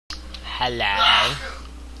Hello.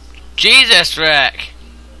 Jesus, Rick.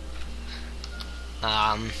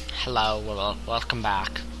 Hello. Welcome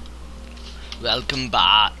back. Welcome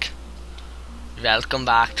back. Welcome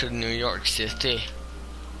back to New York City.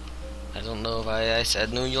 I don't know why I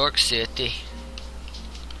said New York City.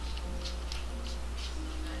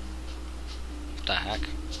 What the heck?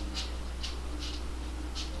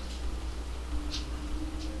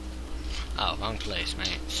 Oh, wrong place,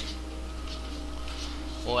 mates.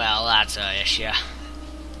 Well, that's a issue.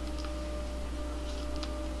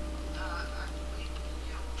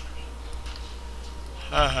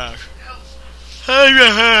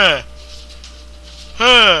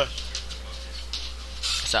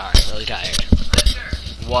 Sorry, really tired.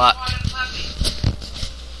 What?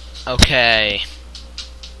 Okay.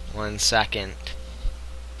 1 second.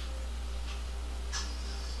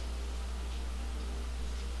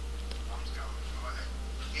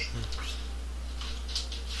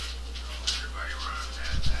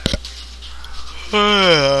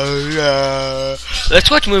 Let's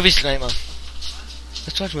watch movies tonight, Mom.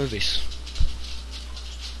 Let's watch movies.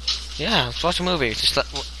 Yeah, let's watch a movie. Just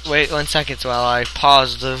wait 1 second while I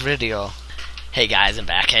pause the video. Hey guys, I'm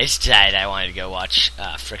back. I just decided I wanted to go watch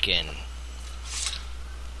frickin'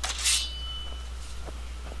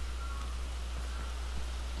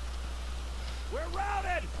 We're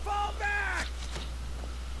routed! Fall back!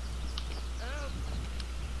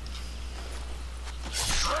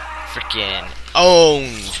 frickin'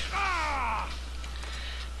 owned.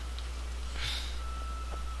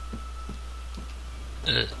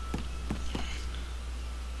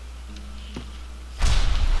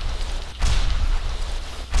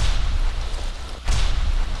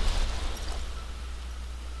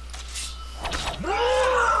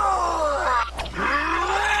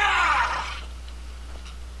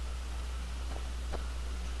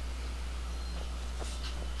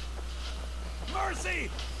 Mercy!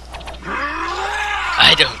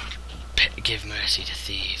 I don't give mercy to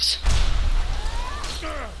thieves.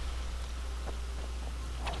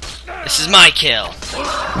 This is my kill.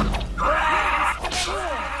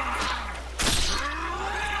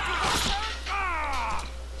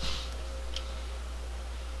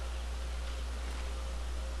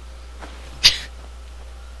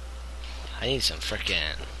 I need some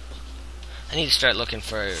frickin'. I need to start looking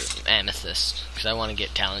for amethyst because I want to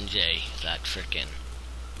get Talon J. That frickin'.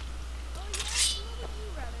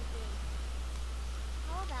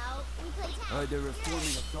 They're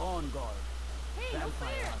reforming a dawn guard. Hey, no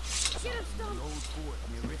fair! Shoot him, The old fort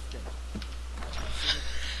near Riften.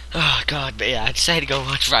 Oh god, but yeah, I decided to go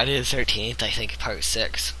watch Friday the 13th, I think part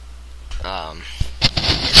 6.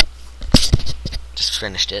 Just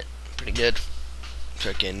finished it. Pretty good.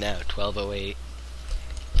 Frickin' now, 12:08.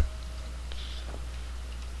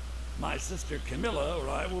 My sister Camilla or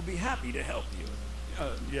I will be happy to help you.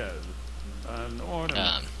 Yes. An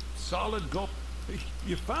ornament. Solid gold.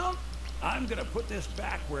 You found? I'm gonna put this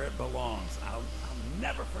back where it belongs. I'll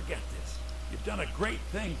never forget this. You've done a great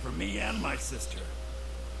thing for me and my sister.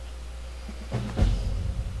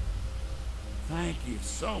 Thank you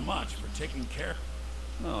so much for taking care.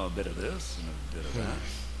 Oh, a bit of this and a bit of that.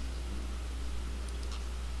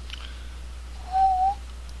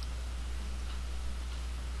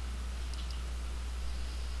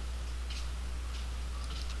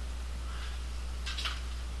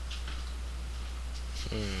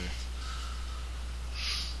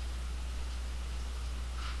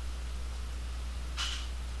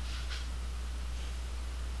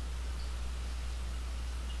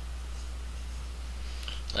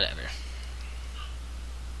 Whatever.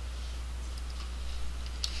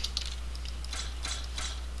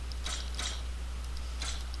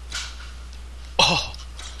 Oh!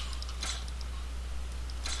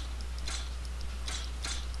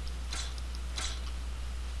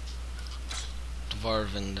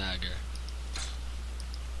 Dwarven dagger.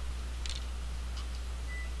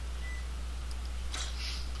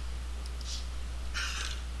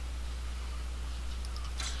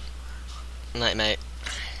 Night, mate.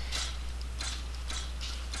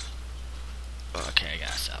 Okay, I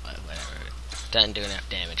gotta stop it. Whatever. Doesn't do enough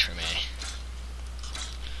damage for me.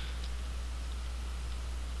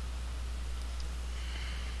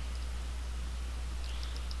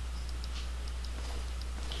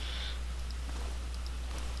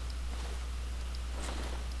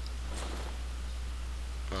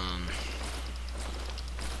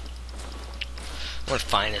 I want to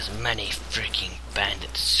find as many freaking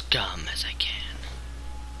bandit scum as I can.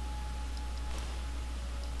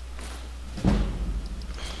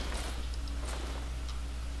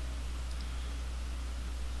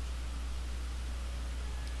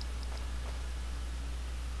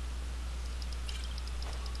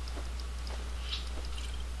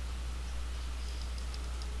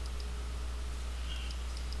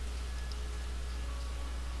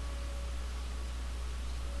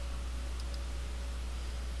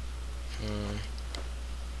 Hmm.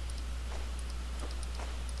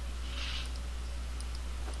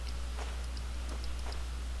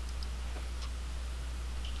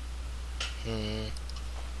 Hmm.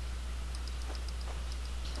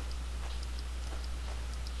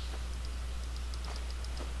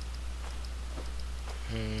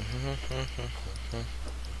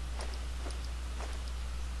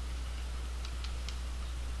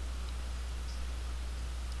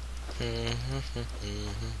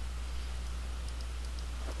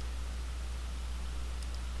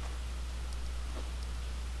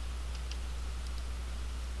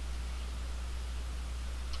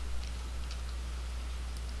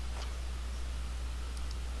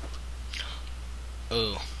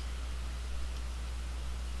 Oh,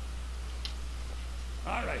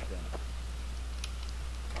 All right then.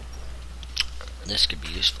 this could be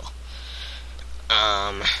useful.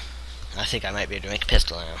 I think I might be able to make a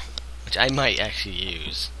pistol now, which I might actually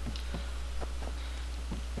use.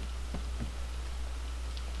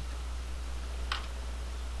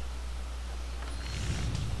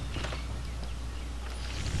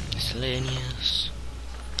 Miscellaneous.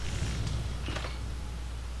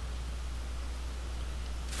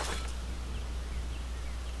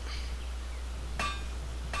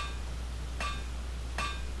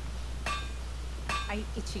 I'm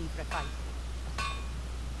itching for a fight.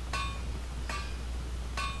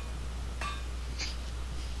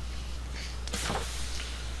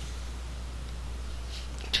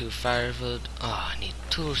 Two firewood. Oh, I need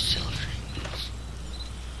 2 silver ingots.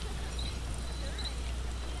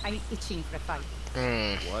 I'm itching for a fight.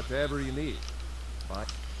 Whatever you need. Fine.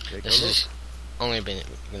 Take This a look. is only going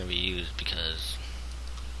to be used because.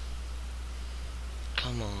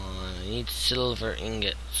 Come on, I need silver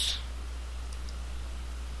ingots.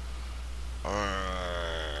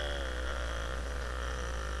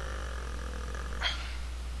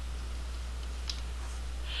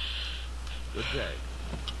 Good day.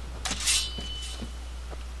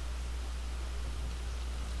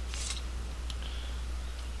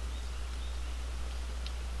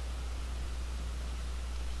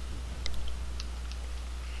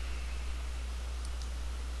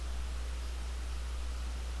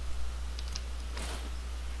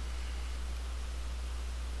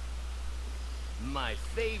 My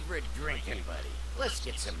favorite drinking buddy. Let's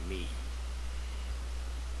get some meat.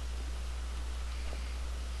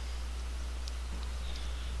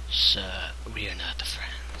 Sir, we are not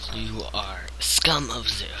friends. You are scum of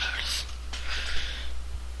the earth.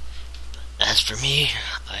 As for me,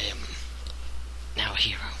 I am now a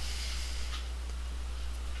hero.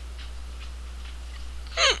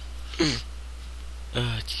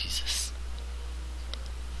 Oh, Jesus.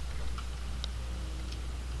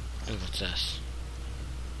 Oh, what's this?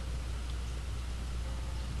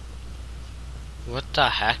 What the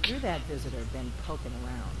heck? You're that visitor been poking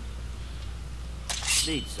around.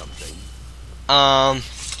 Need something. I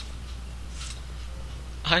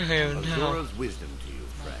don't know. Azora's wisdom to you,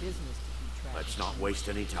 My friend. business to keep track. Let's of. not waste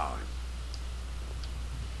any time.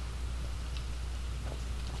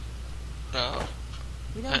 No.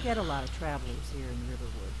 We don't get a lot of travelers here in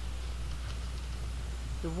Riverwood.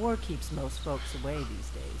 The war keeps most folks away these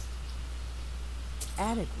days.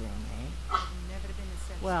 Attic room, eh?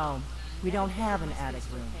 Well, we don't have an attic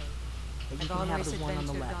room. But you can have the one on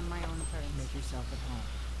the left. Make yourself at home.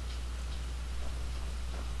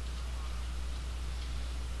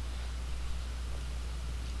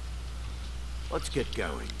 Let's get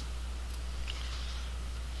going.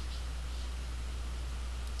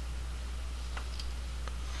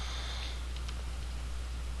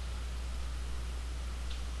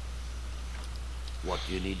 What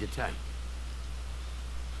do you need to take?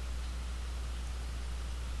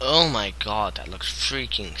 Oh my god, that looks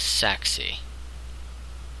freaking sexy.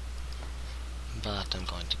 But I'm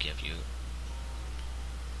going to give you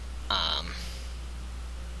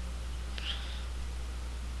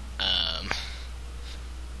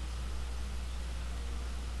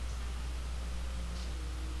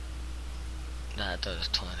that does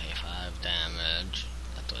 25 damage.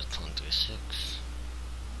 That does 26.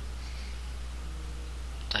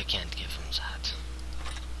 I can't give him that.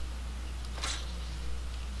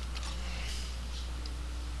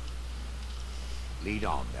 Lead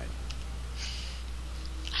on then.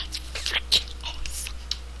 That's freaking